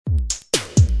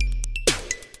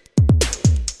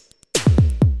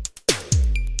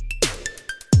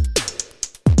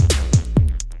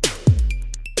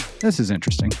This is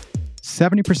interesting.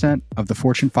 70% of the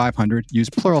Fortune 500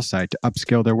 use Pluralsight to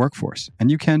upskill their workforce,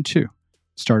 and you can too.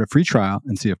 Start a free trial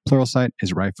and see if Pluralsight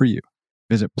is right for you.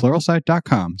 Visit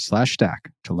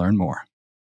pluralsight.com/stack to learn more.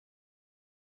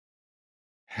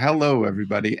 Hello,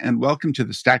 everybody, and welcome to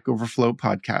the Stack Overflow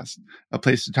podcast, a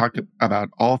place to talk about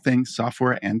all things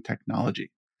software and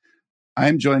technology. I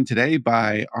am joined today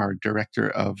by our Director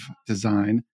of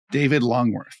Design, David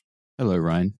Longworth. Hello,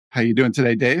 Ryan. How you doing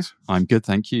today, Dave? I'm good,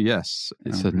 thank you. Yes,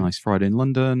 it's a nice Friday in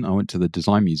London. I went to the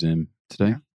Design Museum today.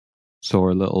 Yeah. Saw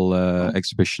a little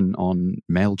exhibition on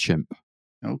MailChimp.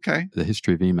 Okay. The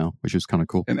history of email, which was kind of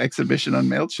cool. An exhibition on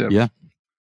MailChimp. Yeah.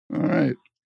 All right.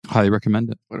 Highly recommend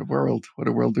it. What a world. What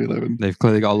a world we live in. They've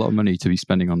clearly got a lot of money to be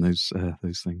spending on those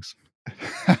things.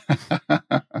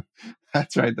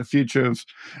 That's right. The future of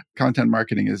content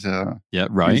marketing is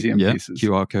museum pieces.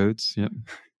 QR codes. Yep.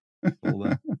 All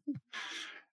there.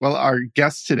 Well, our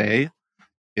guest today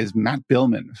is Matt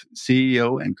Billman,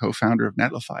 CEO and co-founder of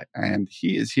Netlify. And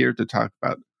he is here to talk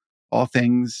about all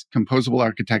things composable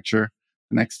architecture,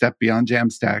 the next step beyond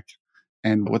Jamstack,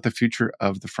 and what the future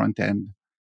of the front end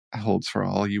holds for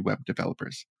all you web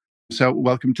developers. So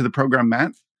welcome to the program,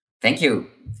 Matt. Thank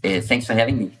you. Thanks for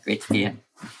having me. Great to be here.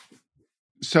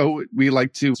 So we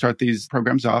like to start these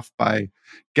programs off by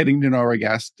getting to know our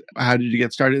guest. How did you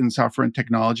get started in software and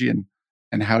technology,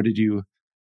 and how did you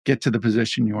get to the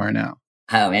position you are now?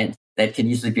 Oh, man, that can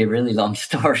usually be a really long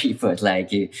story, but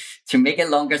to make a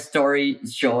longer story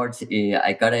short,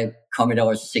 I got a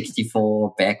Commodore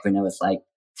 64 back when I was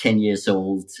 10 years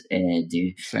old, and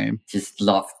just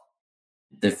loved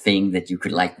the thing that you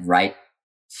could write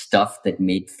stuff that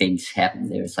made things happen.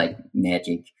 There was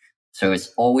magic. So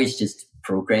it's always just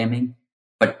programming,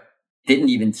 but didn't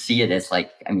even see it as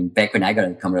back when I got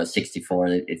a Commodore 64,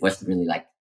 it wasn't really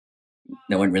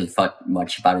no one really thought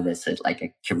much about it as a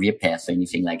career path or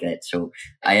anything like that. So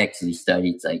I actually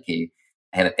studied I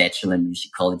have a bachelor in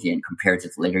musicology and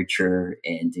comparative literature,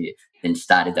 and then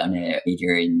started on a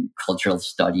major in cultural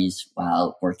studies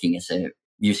while working as a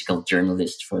musical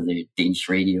journalist for the Danish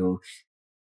radio.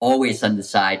 Always on the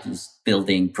side, just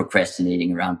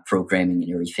procrastinating around programming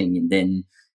and everything. And then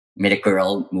met a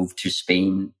girl, moved to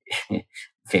Spain,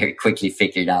 very quickly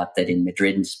figured out that in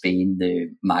Madrid and Spain, the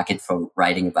market for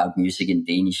writing about music in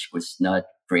Danish was not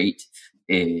great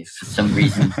for some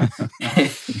reason.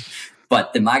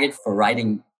 But the market for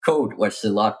writing code was a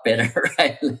lot better,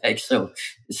 right? So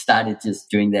started just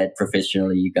doing that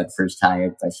professionally. Got first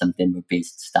hired by some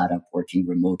Denver-based startup working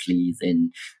remotely,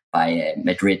 then by a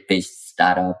Madrid-based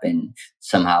startup, and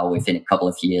somehow within a couple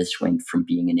of years went from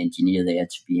being an engineer there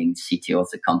to being CTO of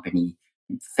the company.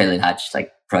 Fell in touch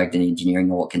product and engineering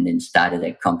work, and then started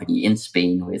a company in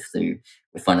Spain with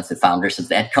one of the founders of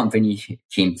that company.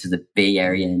 Came to the Bay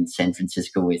Area in San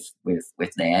Francisco with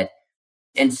that,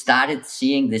 and started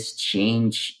seeing this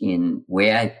change in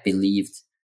where I believed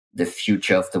the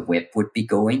future of the web would be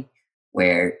going.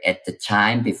 Where at the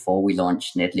time before we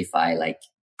launched Netlify,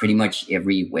 pretty much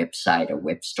every website or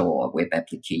web store or web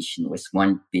application was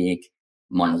one big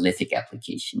monolithic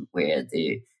application where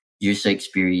the user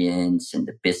experience and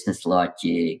the business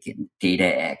logic and data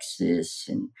access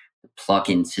and the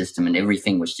plugin system and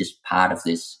everything was just part of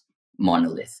this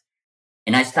monolith.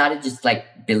 And I started just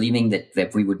believing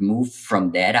that we would move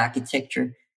from that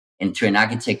architecture into an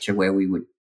architecture where we would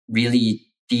really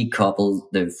decouple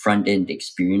the front end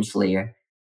experience layer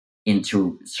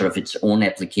into sort of its own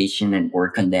application and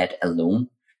work on that alone.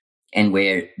 And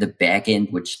where the back end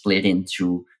would split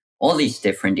into all these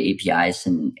different APIs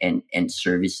and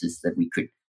services that we could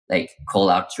call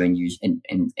out to and use and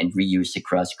reuse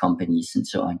across companies and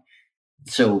so on.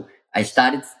 So I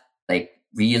started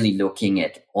really looking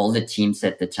at all the teams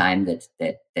at the time that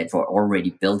were already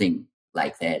building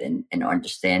like that and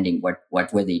understanding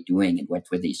what were they doing and what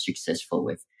were they successful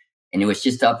with. And it was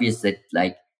just obvious that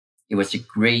it was a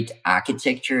great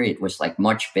architecture. It was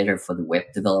much better for the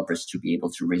web developers to be able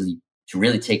to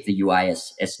really take the UI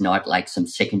as not some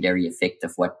secondary effect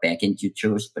of what backend you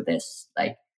chose, but as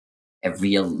a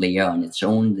real layer on its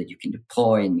own that you can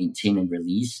deploy and maintain and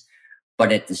release.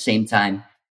 But at the same time,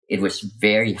 it was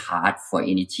very hard for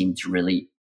any team to really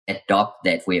adopt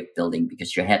that way of building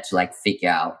because you had to figure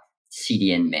out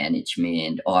CDN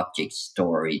management, object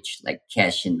storage,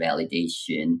 cache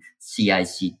invalidation,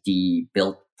 CI/CD,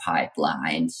 build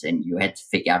pipelines, and you had to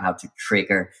figure out how to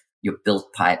trigger your build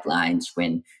pipelines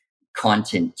when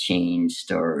content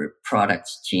changed or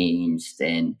products changed,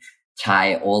 and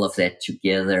tie all of that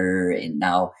together and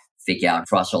now figure out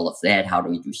across all of that, how do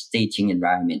we do staging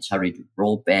environments, how do we do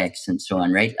rollbacks and so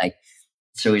on, right?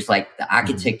 So it's the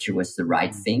architecture was the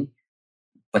right thing,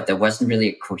 but there wasn't really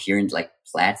a coherent like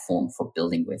platform for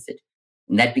building with it.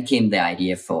 And that became the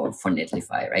idea for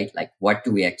Netlify, right? Like, what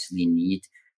do we actually need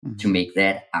to make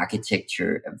that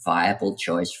architecture a viable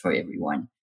choice for everyone?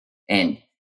 And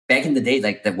back in the day,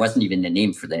 like, there wasn't even a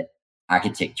name for that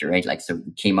architecture, right? Like, so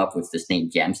we came up with this name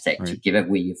Jamstack to give a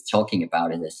way of talking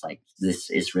about it as like, this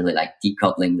is really like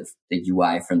decoupling the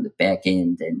UI from the back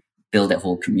end and build a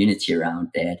whole community around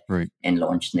that and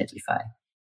launch Netlify.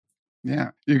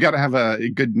 Yeah. You got to have a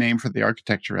good name for the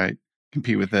architecture, right?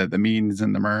 Compete with the means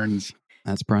and the merns.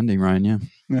 That's branding,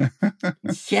 Ryan. Yeah.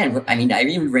 Yeah. I mean, I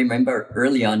even remember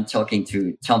early on talking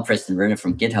to Tom Preston Werner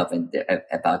from GitHub and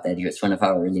about that. He was one of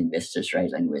our early investors,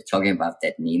 right? And we were talking about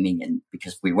that naming, and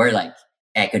because we were like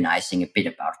agonizing a bit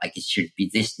about like it should be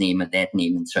this name or that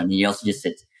name and so on. And he also just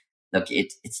said, look,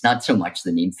 it's not so much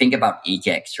the name. Think about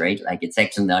Ajax, right? Like, it's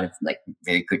actually not a like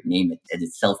very good name at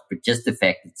itself, but just the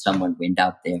fact that someone went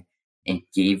out there and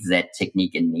gave that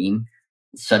technique a name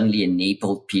suddenly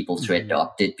enabled people to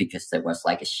adopt it because there was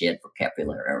like a shared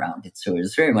vocabulary around it. So it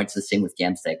was very much the same with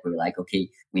Jamstack. We were like, okay,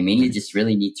 we mainly just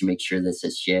really need to make sure there's a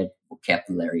shared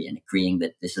vocabulary and agreeing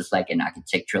that this is like an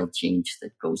architectural change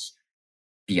that goes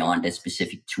beyond a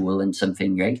specific tool and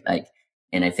something, right? Like,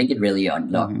 and I think it really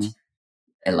unlocked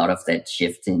a lot of that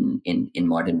shift in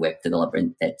modern web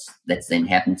development that's then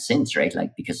happened since, right?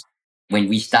 Like, because when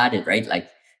we started, right, like,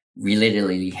 we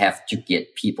literally have to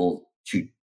get people to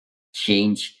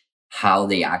change how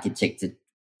they architected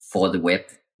for the web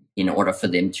in order for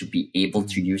them to be able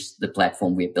to use the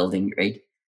platform we're building, right?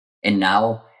 And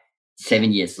now,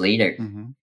 7 years later,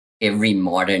 every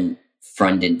modern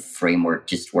front-end framework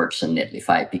just works on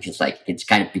Netlify because like it's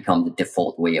kind of become the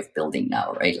default way of building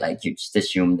now, right? Like, you just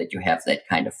assume that you have that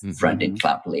kind of front-end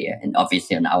cloud layer. And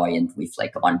obviously on our end, we've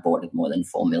like onboarded more than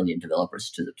 4 million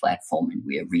developers to the platform, and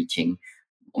we are reaching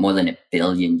more than 1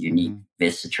 billion unique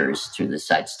visitors to the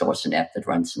site, stores, and app that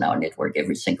runs in our network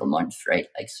every single month, right?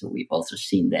 Like, so we've also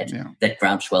seen that that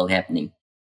groundswell happening.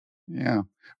 Yeah.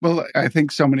 Well, I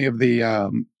think so many of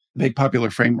the big popular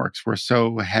frameworks were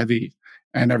so heavy,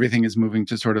 and everything is moving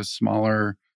to sort of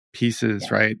smaller pieces,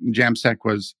 right? And Jamstack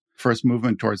was first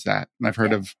movement towards that. And I've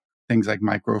heard of things like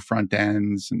micro front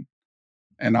ends,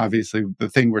 and obviously the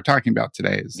thing we're talking about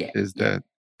today is the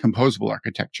composable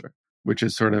architecture, which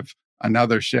is sort of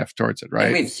another shift towards it, right?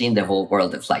 And we've seen the whole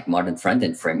world of like modern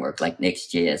front-end framework like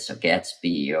Next.js or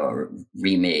Gatsby or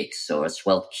Remix or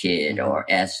SvelteKit or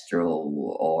Astro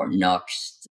or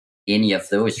Nuxt, any of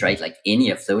those, right? Like,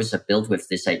 any of those are built with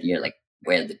this idea, like,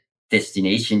 where the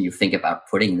destination you think about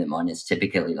putting them on is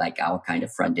typically like our kind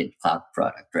of front-end cloud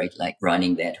product, right? Like,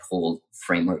 running that whole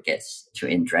framework as to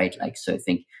end, right? Like, so I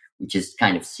think we just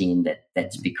kind of seen that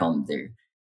that's become the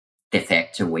de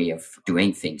facto way of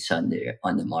doing things on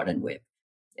the modern web.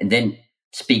 And then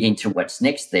speaking to what's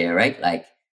next there, right? Like,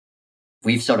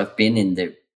 we've sort of been in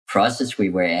the process we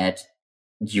were at,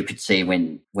 you could say,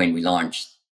 when we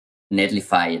launched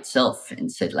Netlify itself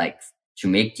and said, like, to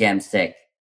make Jamstack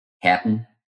happen,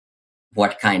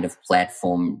 what kind of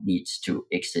platform needs to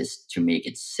exist to make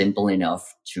it simple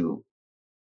enough to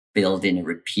build in a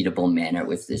repeatable manner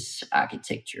with this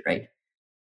architecture, right?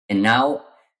 And now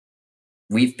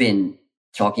we've been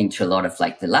talking to a lot of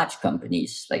like the large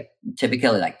companies, like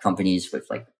typically like companies with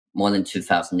like more than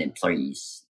 2,000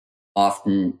 employees.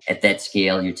 Often at that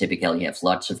scale, you typically have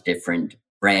lots of different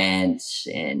brands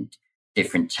and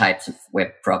different types of web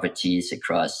properties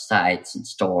across sites and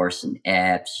stores and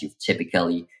apps. You've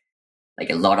typically, like,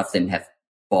 a lot of them have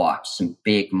bought some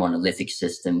big monolithic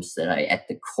systems that are at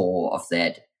the core of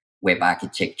that web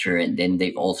architecture, and then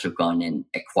they've also gone and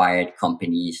acquired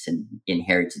companies and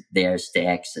inherited their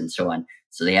stacks and so on.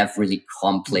 So they have really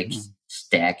complex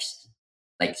stacks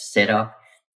like set up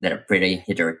that are pretty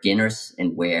heterogeneous,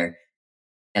 and where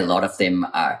a lot of them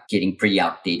are getting pretty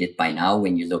outdated by now.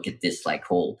 When you look at this like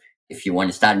whole, if you want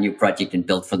to start a new project and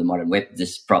build for the modern web, this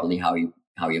is probably how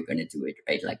you're going to do it,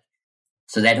 right? Like,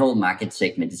 so that whole market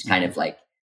segment is kind of like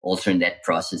also in that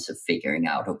process of figuring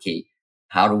out, okay,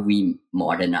 how do we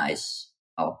modernize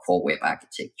our core web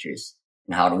architectures?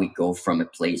 And how do we go from a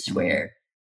place where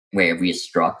we are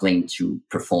struggling to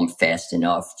perform fast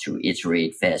enough, to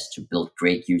iterate fast, to build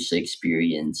great user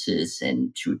experiences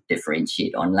and to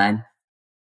differentiate online,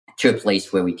 to a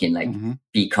place where we can like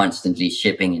be constantly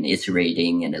shipping and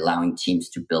iterating and allowing teams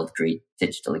to build great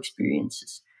digital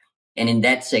experiences. And in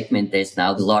that segment, there's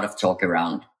now a lot of talk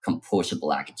around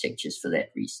composable architectures for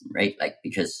that reason, right? Like,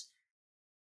 because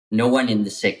no one in the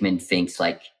segment thinks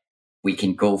like we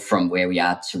can go from where we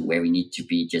are to where we need to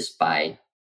be just by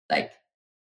like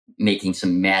making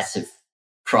some massive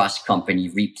cross-company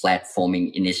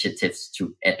replatforming initiatives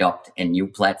to adopt a new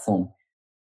platform.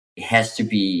 it has to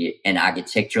be an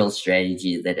architectural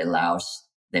strategy that allows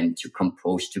them to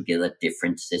compose together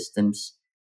different systems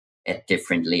at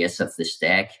different layers of the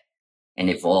stack and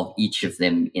evolve each of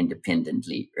them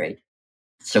independently, right?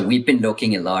 So we've been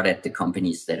looking a lot at the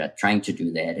companies that are trying to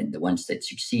do that and the ones that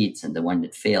succeeds and the one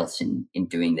that fails in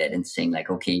doing that, and saying like,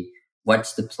 okay,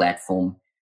 what's the platform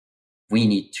we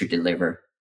need to deliver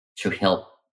to help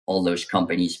all those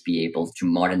companies be able to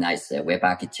modernize their web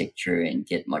architecture and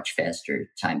get much faster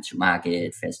time to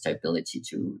market, faster ability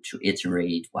to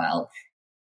iterate, while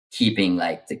keeping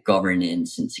like the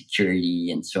governance and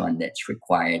security and so on that's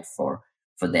required for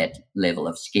that level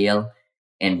of scale,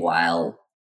 and while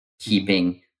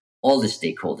keeping all the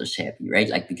stakeholders happy, right?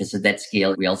 Like, because of that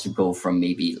scale, we also go from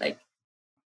maybe like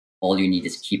all you need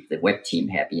is keep the web team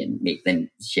happy and make them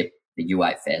ship the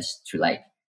UI fast, to like,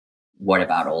 what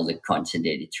about all the content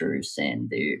editors and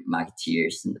the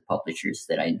marketeers and the publishers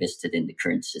that are invested in the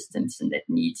current systems and that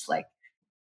needs like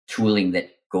tooling that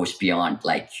goes beyond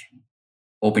like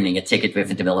opening a ticket with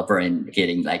a developer and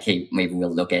getting like, hey, maybe we'll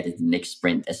look at it in the next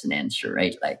sprint as an answer,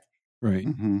 right? Like, right.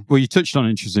 Mm-hmm. Well, you touched on an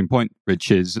interesting point,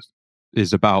 which is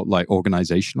about like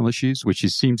organizational issues, which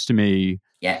seems to me,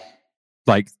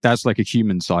 like that's like a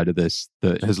human side of this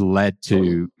that has led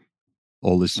to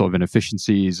all this sort of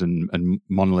inefficiencies and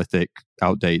monolithic,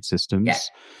 outdated systems. Yeah.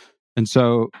 And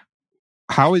so,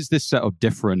 how is this setup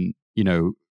different? You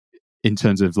know, in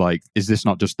terms of like, is this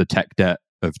not just the tech debt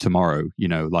of tomorrow? You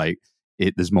know, like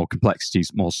there's more complexities,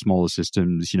 more smaller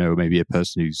systems. You know, maybe a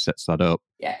person who sets that up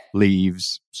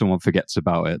leaves, someone forgets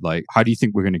about it. Like, how do you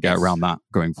think we're going to get around that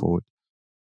going forward?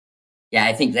 Yeah,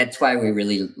 I think that's why we're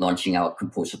really launching our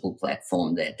Composable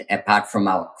platform, that apart from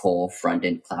our core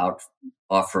front-end cloud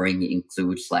offering,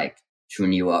 includes like 2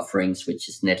 new offerings, which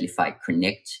is Netlify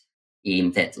Connect,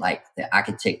 aimed at like the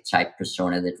architect type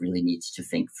persona that really needs to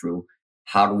think through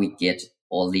how do we get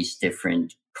all these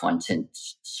different content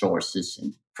sources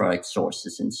and product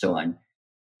sources and so on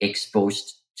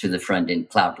exposed to the front-end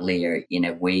cloud layer in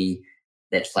a way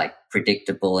that's like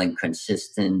predictable and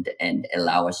consistent, and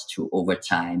allow us to over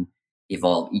time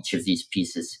evolve each of these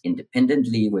pieces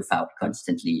independently without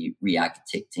constantly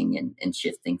re-architecting and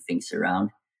shifting things around.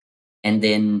 And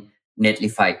then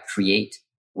Netlify Create,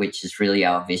 which is really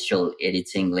our visual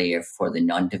editing layer for the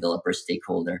non-developer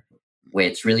stakeholder, where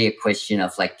it's really a question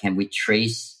of like, can we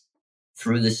trace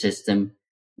through the system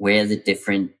where the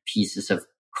different pieces of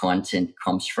content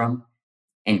comes from?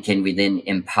 And can we then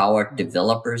empower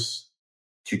developers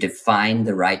to define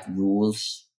the right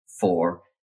rules for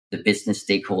the business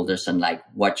stakeholders and like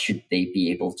what should they be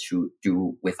able to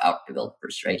do without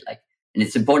developers, right? Like, and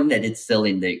it's important that it's still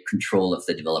in the control of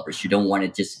the developers. You don't want to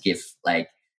just give like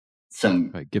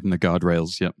some give them the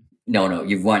guardrails. Yep. No,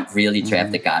 you want really to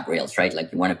have the guardrails, right?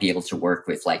 Like you want to be able to work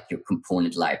with like your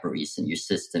component libraries and your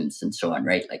systems and so on,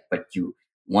 right? Like, but you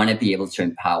want to be able to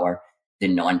empower the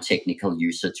non-technical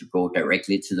user to go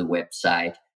directly to the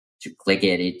website, to click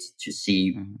at it, to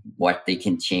see what they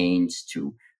can change,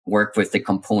 to work with the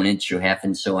components you have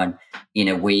and so on, in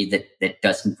a way that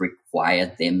doesn't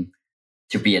require them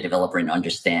to be a developer and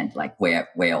understand like where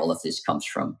all of this comes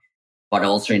from, but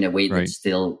also in a way that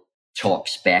still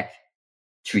talks back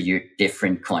to your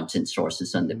different content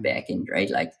sources on the back end, right?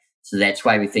 Like, so that's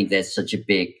why we think there's such a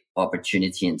big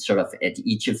opportunity, and sort of at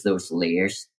each of those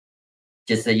layers,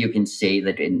 just that you can say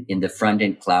that in the front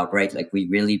end cloud, right? Like we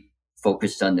really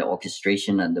focused on the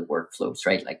orchestration and the workflows,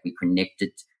 right? Like we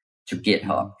connected to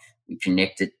GitHub. We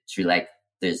connected to like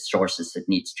the sources that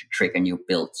needs to trigger new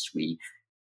builds. We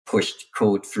pushed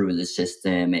code through the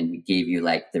system, and we gave you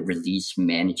like the release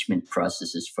management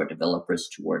processes for developers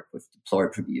to work with deploy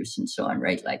previews and so on,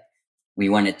 right? Like we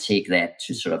want to take that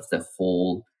to sort of the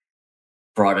whole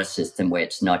broader system where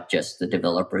it's not just the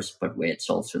developers, but where it's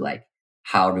also like,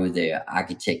 how do the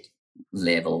architect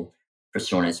level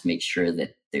personas make sure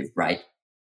that the right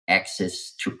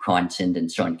access to content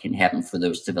and so on can happen for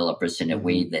those developers in a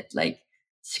way that like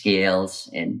scales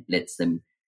and lets them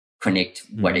connect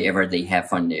whatever they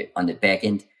have on the back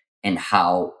end, and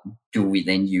how do we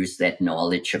then use that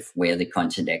knowledge of where the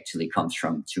content actually comes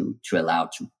from to allow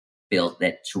to build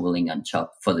that tooling on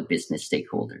top for the business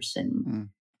stakeholders,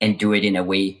 and do it in a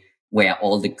way where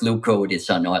all the glue code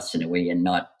is on us in a way, and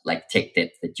not like tech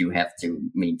debt that you have to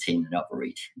maintain and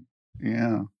operate.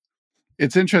 Yeah.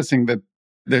 It's interesting that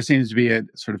there seems to be a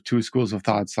sort of 2 schools of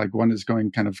thoughts. Like one is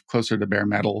going kind of closer to bare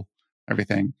metal,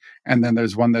 everything. And then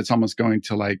there's one that's almost going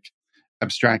to like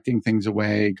abstracting things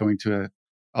away, going to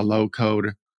a low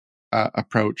code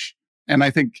approach. And I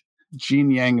think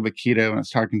Jean Yang of Akita, when I was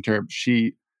talking to her,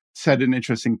 she said an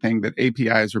interesting thing, that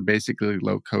APIs were basically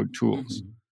low code tools.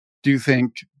 do you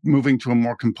think moving to a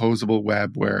more composable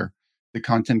web where the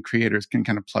content creators can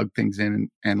kind of plug things in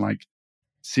and like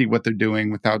see what they're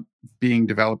doing without being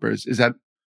developers, is that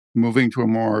moving to a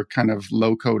more kind of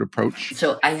low code approach?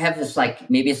 So I have this like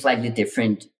maybe a slightly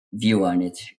different view on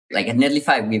it. Like at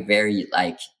Netlify, we're very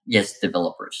like, yes,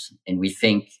 developers. And we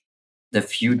think the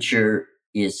future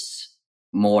is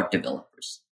more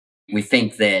developers. We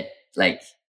think that like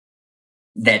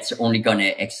that's only going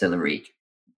to accelerate.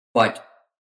 But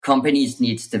companies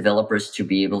needs developers to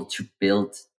be able to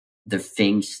build the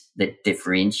things that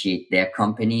differentiate their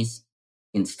companies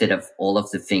instead of all of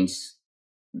the things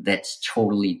that's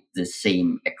totally the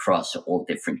same across all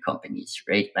different companies,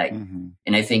 right? Like,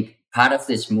 and I think part of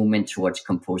this movement towards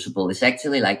composable is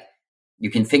actually like, you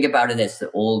can think about it as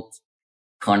the old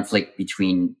conflict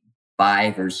between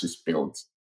buy versus build,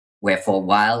 where for a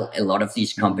while, a lot of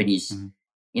these companies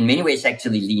in many ways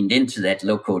actually leaned into that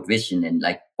low code vision and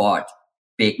like bought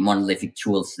big monolithic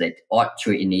tools that ought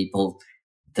to enable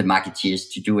the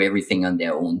marketeers to do everything on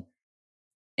their own.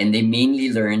 And they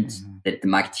mainly learned that the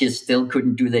marketeers still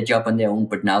couldn't do their job on their own,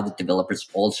 but now the developers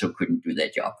also couldn't do their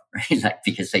job, right? Like,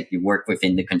 because like you work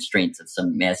within the constraints of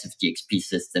some massive GXP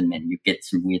system and you get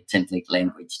some weird template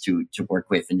language to work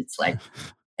with. And it's like,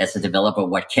 as a developer,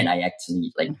 what can I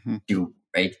actually like do,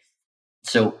 right?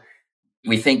 So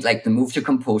we think like the move to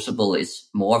composable is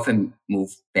more of a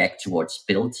move back towards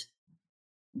build,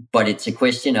 but it's a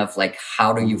question of like,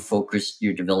 how do you focus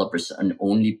your developers on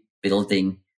only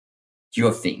building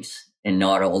your things and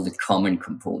not all the common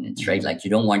components, right? Like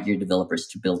you don't want your developers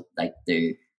to build like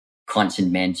the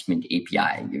content management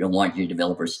API. You don't want your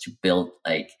developers to build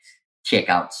like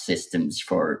checkout systems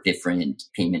for different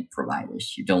payment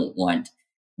providers. You don't want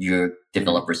your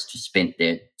developers to spend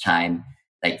their time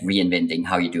like reinventing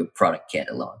how you do a product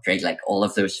catalog, right? Like all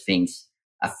of those things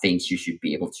are things you should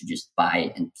be able to just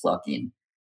buy and plug in.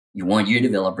 You want your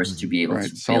developers to be able to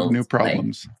solve build new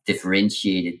problems, like,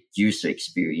 differentiated user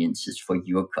experiences for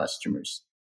your customers.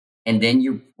 And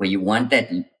then where you want that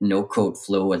no code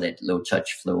flow or that low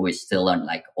touch flow is still on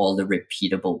like all the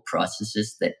repeatable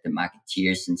processes that the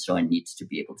marketeers and so on needs to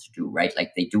be able to do, right?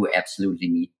 Like they do absolutely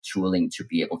need tooling to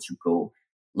be able to go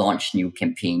launch new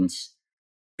campaigns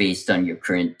based on your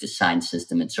current design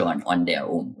system and so on their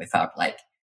own without like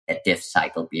a dev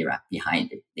cycle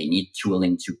behind it. They need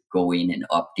tooling to go in and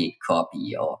update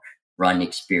copy or run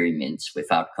experiments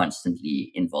without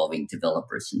constantly involving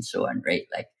developers and so on, right?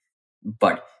 Like,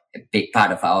 but a big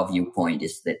part of our viewpoint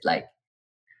is that like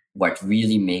what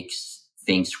really makes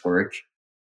things work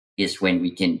is when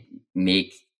we can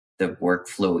make the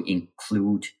workflow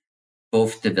include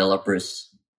both developers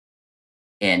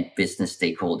and business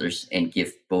stakeholders and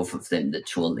give both of them the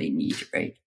tool they need,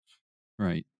 right?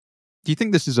 Right. Do you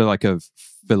think this is like a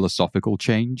philosophical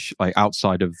change, like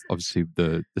outside of obviously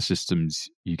the systems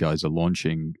you guys are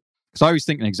launching? Because I always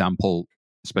think an example,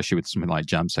 especially with something like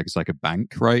Jamstack, it's like a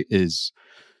bank, right? Is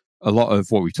a lot of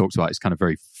what we've talked about is kind of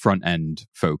very front end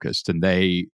focused, and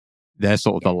they're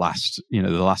sort of the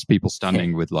last people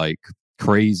standing with like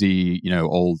crazy,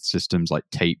 old systems like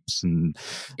tapes and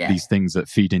these things that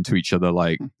feed into each other.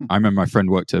 Like I remember my friend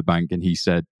worked at a bank and he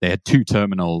said they had two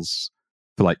terminals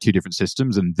for like two different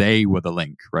systems and they were the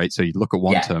link, right? So you'd look at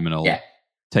one terminal,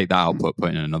 take that output,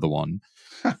 put in another one.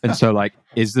 And so like,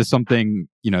 is there something,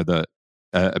 that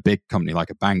a big company like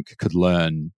a bank could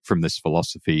learn from this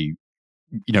philosophy,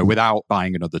 without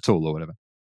buying another tool or whatever?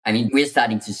 I mean, we're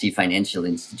starting to see financial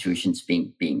institutions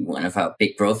being one of our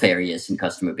big growth areas in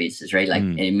customer bases, right? Like,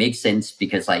 and it makes sense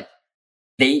because like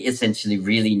they essentially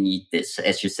really need this.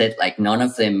 As you said, like none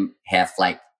of them have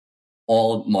like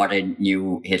all modern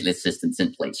new headless systems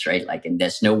in place, right? Like, and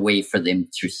there's no way for them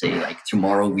to say like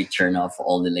tomorrow we turn off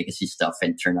all the legacy stuff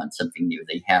and turn on something new.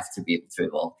 They have to be able to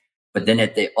evolve. But then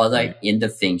at the other end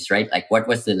of things, right? Like what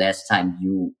was the last time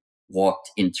you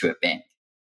walked into a bank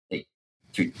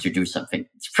to do something?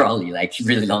 It's probably like a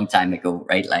really long time ago,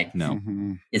 right? Like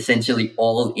essentially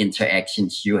all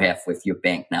interactions you have with your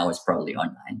bank now is probably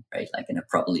online, right? Like, and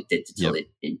probably digital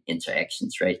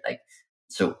interactions, right? Like,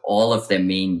 so all of their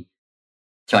main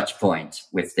touch points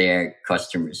with their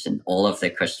customers and all of their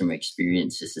customer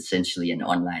experience is essentially an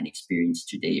online experience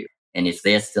today. And if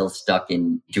they're still stuck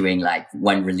in doing like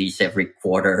one release every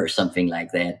quarter or something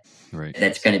like that,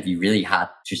 that's going to be really hard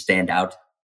to stand out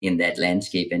in that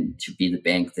landscape and to be the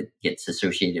bank that gets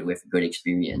associated with a good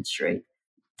experience, right?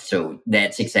 So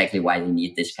that's exactly why they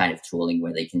need this kind of tooling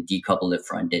where they can decouple the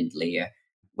front end layer,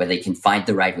 where they can find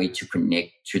the right way to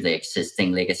connect to the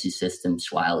existing legacy systems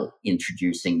while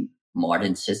introducing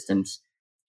modern systems.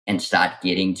 and start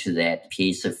getting to that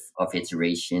pace of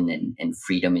iteration and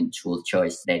freedom in tool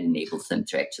choice that enables them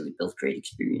to actually build great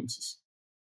experiences.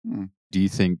 Do you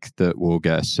think that we'll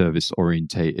get a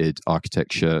service-orientated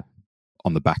architecture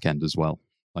on the back end as well?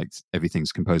 Like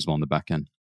everything's composable on the back end?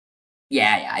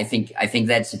 Yeah, I think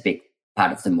that's a big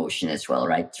part of the motion as well,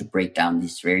 right? To break down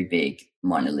these very big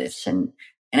monoliths. And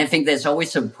I think there's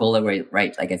always a pull away,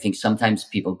 right? Like I think sometimes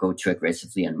people go too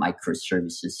aggressively on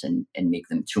microservices and make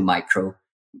them too micro.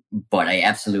 But I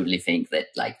absolutely think that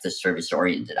like the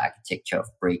service-oriented architecture of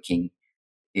breaking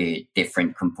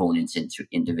different components into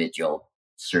individual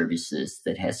services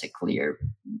that has a clear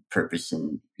purpose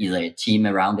and either a team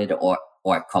around it or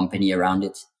a company around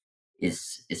it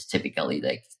is typically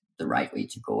like the right way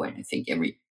to go. And I think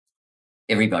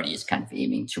everybody is kind of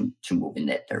aiming to move in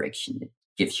that direction. It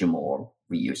gives you more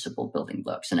reusable building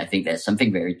blocks. And I think there's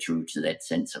something very true to that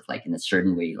sense of like in a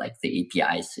certain way, like the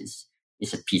APIs is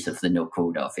a piece of the no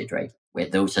code of it, right? Where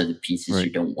those are the pieces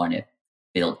you don't want to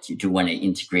build. You do want to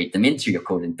integrate them into your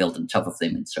code and build on top of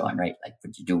them and so on, right? Like,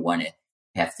 but you do want to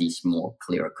have these more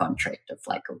clearer contract of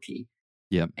like, okay,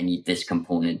 I need this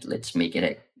component. Let's make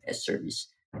it a service.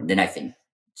 And then I think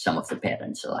some of the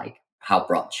patterns are like, how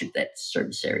broad should that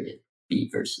service area be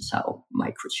versus how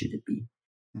micro should it be?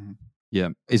 Mm-hmm. Yeah.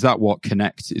 Is that what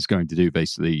Connect is going to do?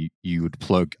 Basically, you would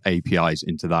plug APIs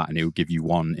into that and it will give you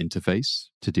one interface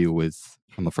to deal with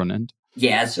on the front end?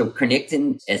 Yeah, so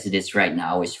connecting as it is right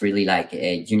now is really like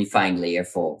a unifying layer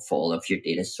for all of your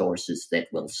data sources that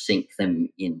will sync them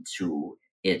into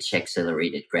Edge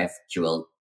accelerated GraphQL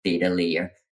data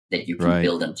layer that you can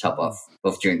build on top of,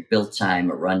 both during build time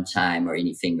or runtime or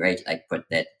anything, right? Like, but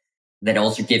that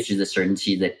also gives you the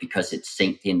certainty that because it's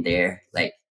synced in there,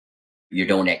 like you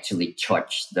don't actually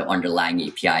touch the underlying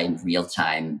API in real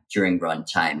time during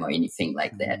runtime or anything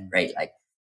like that, right? Like,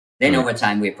 then over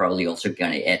time, we're probably also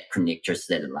going to add connectors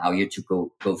that allow you to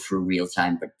go through real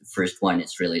time. But the first one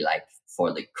is really like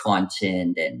for the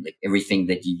content and like everything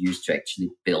that you use to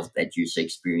actually build that user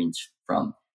experience,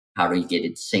 from how do you get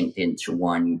it synced into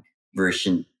one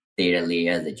version data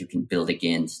layer that you can build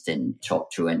against and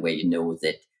talk to, and where you know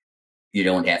that you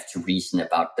don't have to reason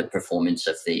about the performance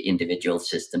of the individual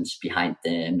systems behind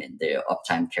them and the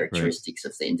uptime characteristics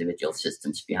of the individual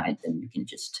systems behind them. You can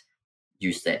just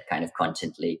use that kind of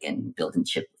content lake and build and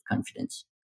ship with confidence.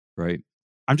 Right.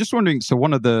 I'm just wondering, so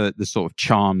one of the sort of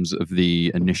charms of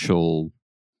the initial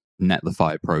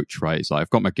Netlify approach, right, is like I've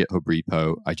got my GitHub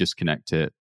repo, I just connect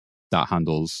it, that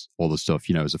handles all the stuff,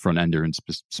 as a front ender, and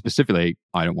specifically,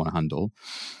 I don't want to handle.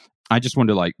 I just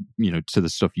wonder, like, to the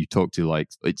stuff you talk to, like,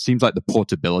 it seems like the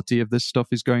portability of this stuff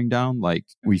is going down. Like,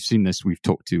 we've seen this, we've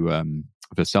talked to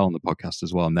Vercel on the podcast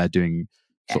as well, and they're doing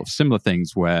sort of similar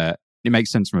things where it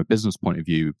makes sense from a business point of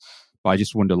view, but I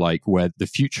just wonder like where the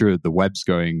future of the web's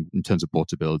going in terms of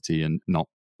portability and not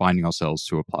binding ourselves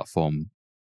to a platform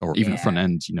or even a front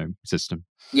end, system.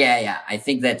 Yeah. I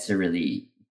think that's a really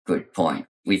good point.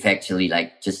 We've actually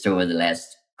like just over the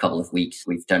last couple of weeks,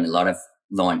 we've done a lot of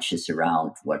launches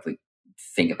around what we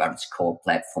think about as core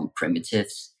platform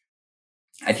primitives.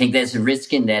 I think there's a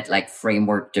risk in that like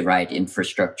framework derived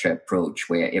infrastructure approach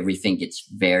where everything gets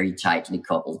very tightly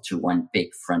coupled to one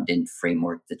big front end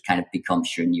framework that kind of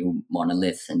becomes your new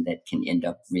monolith, and that can end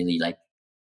up really like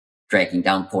dragging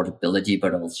down portability,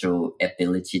 but also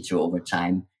ability to over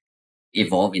time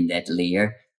evolve in that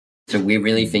layer. So we're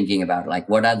really thinking about like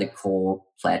what are the core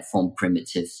platform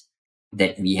primitives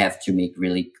that we have to make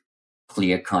really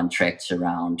clear contracts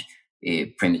around,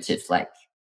 primitives like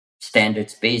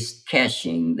standards-based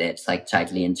caching that's like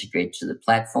tightly integrated to the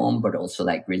platform, but also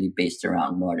like really based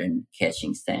around modern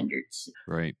caching standards.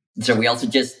 Right. So we also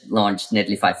just launched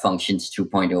Netlify Functions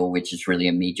 2.0, which is really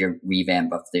a major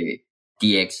revamp of the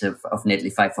DX of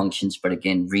Netlify Functions, but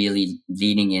again, really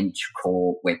leaning into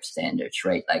core web standards,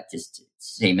 right? Like just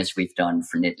same as we've done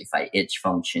for Netlify Edge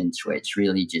Functions, where it's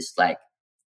really just like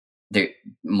the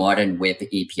modern web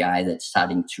API that's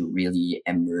starting to really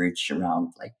emerge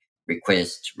around like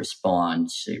request,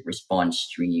 response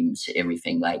streams,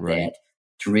 everything like that,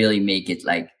 to really make it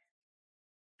like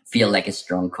feel like a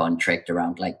strong contract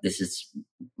around like this is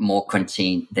more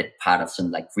contained, that part of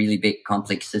some like really big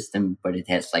complex system, but it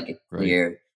has like a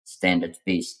clear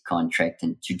standard-based contract.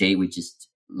 And today we just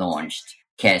launched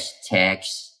cache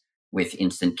tags with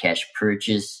instant cache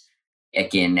purchase,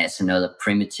 again, as another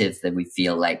primitive that we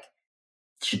feel like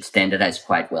should standardize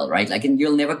quite well, right? Like, and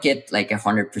you'll never get like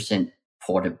 100%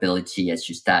 portability as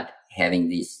you start having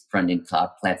these front-end cloud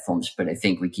platforms, but I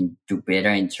think we can do better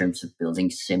in terms of building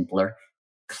simpler,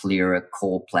 clearer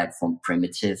core platform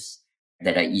primitives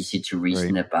that are easy to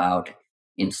reason about,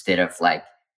 instead of like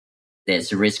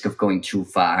there's a risk of going too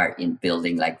far in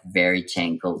building like very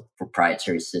tangled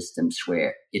proprietary systems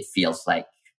where it feels like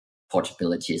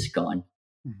portability is gone.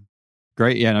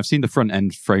 Great. Yeah. And I've seen the front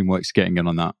end frameworks getting in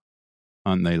on that.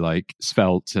 Aren't they, like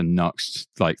Svelte and Nuxt,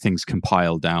 like things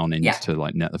compile down into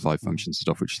like Netlify functions and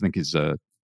stuff, which I think is a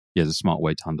smart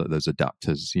way to handle those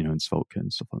adapters, in SvelteKit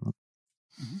and stuff like that.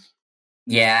 Mm-hmm.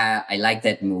 Yeah, I like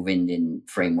that move in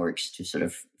frameworks to sort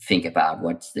of think about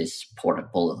what's this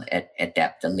portable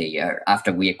adapter layer.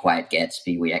 After we acquired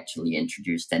Gatsby, we actually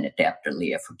introduced an adapter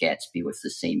layer for Gatsby with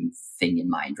the same thing in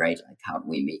mind, right? Like, how do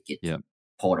we make it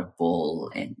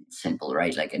portable and simple,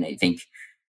 right? Like, and I think,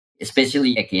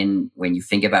 especially again, when you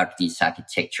think about these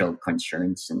architectural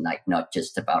concerns and like not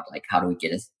just about like, how do we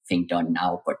get a thing done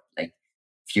now, but like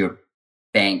if you're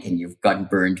bank and you've gotten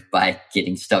burned by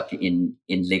getting stuck in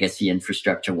legacy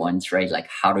infrastructure once, right? Like,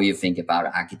 how do you think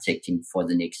about architecting for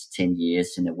the next 10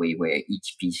 years in a way where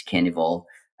each piece can evolve?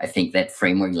 I think that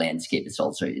framework landscape is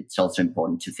also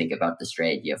important to think about the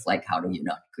strategy of like, how do you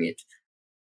not get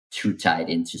too tied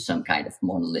into some kind of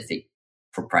monolithic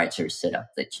proprietary setup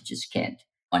that you just can't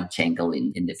untangle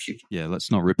in the future. Yeah, let's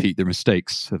not repeat the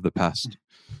mistakes of the past.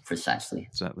 Precisely.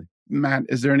 Exactly. Matt,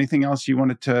 is there anything else you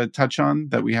wanted to touch on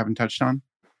that we haven't touched on?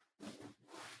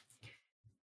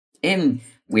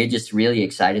 We're just really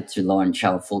excited to launch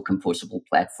our full composable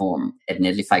platform at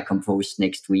Netlify Compose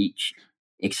next week.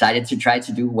 Excited to try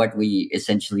to do what we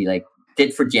essentially like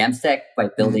did for Jamstack by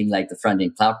building like the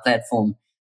front-end cloud platform,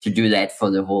 to do that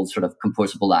for the whole sort of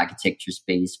composable architecture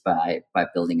space by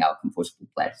building our composable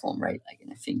platform, right? Like,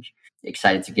 and I think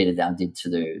excited to get it out into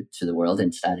the world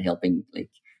and start helping like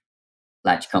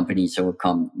large companies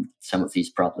overcome some of these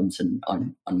problems and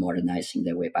on modernizing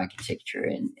their web architecture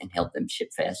and help them ship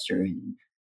faster and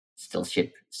still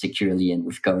ship securely and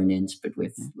with governance, but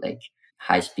with like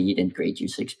high speed and great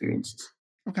user experiences.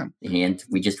 Okay. In the end,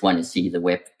 we just want to see the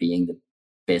web being the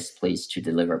best place to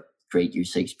deliver great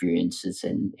user experiences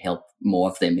and help more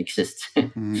of them exist.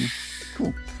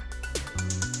 Cool.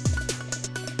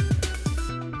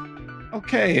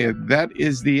 Okay, that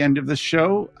is the end of the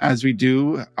show. As we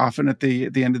do often at the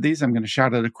end of these, I'm going to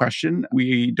shout out a question.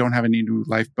 We don't have any new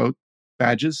Lifeboat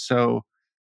badges, so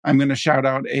I'm going to shout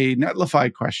out a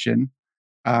Netlify question.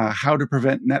 How to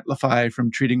prevent Netlify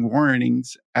from treating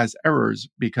warnings as errors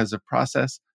because of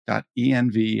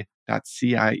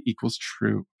process.env.ci equals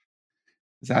true.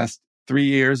 It was asked 3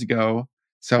 years ago,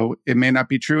 so it may not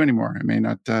be true anymore. It may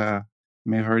not,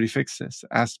 may have already fixed this.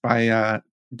 Asked by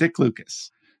Dick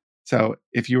Lucas. So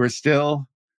if you are still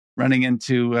running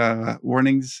into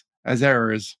warnings as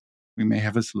errors, we may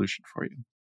have a solution for you.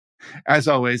 As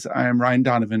always, I am Ryan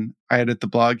Donovan. I edit the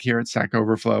blog here at Stack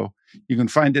Overflow. You can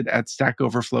find it at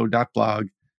stackoverflow.blog,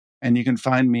 and you can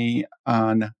find me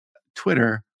on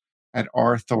Twitter at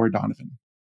rthordonovan.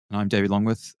 And I'm David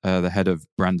Longworth, the head of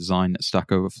brand design at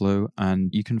Stack Overflow,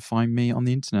 and you can find me on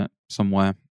the internet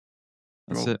somewhere.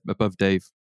 That's it, above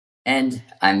Dave. And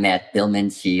I'm Matt Billman,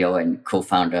 CEO and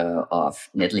co-founder of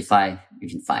Netlify. You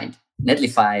can find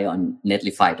Netlify on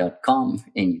netlify.com,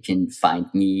 and you can find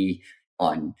me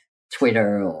on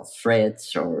Twitter or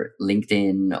Threads or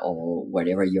LinkedIn or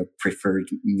whatever your preferred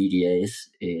media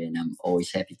is. And I'm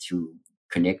always happy to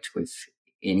connect with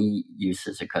any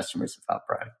users or customers of our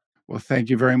product. Well, thank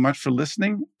you very much for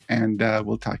listening, and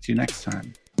we'll talk to you next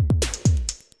time.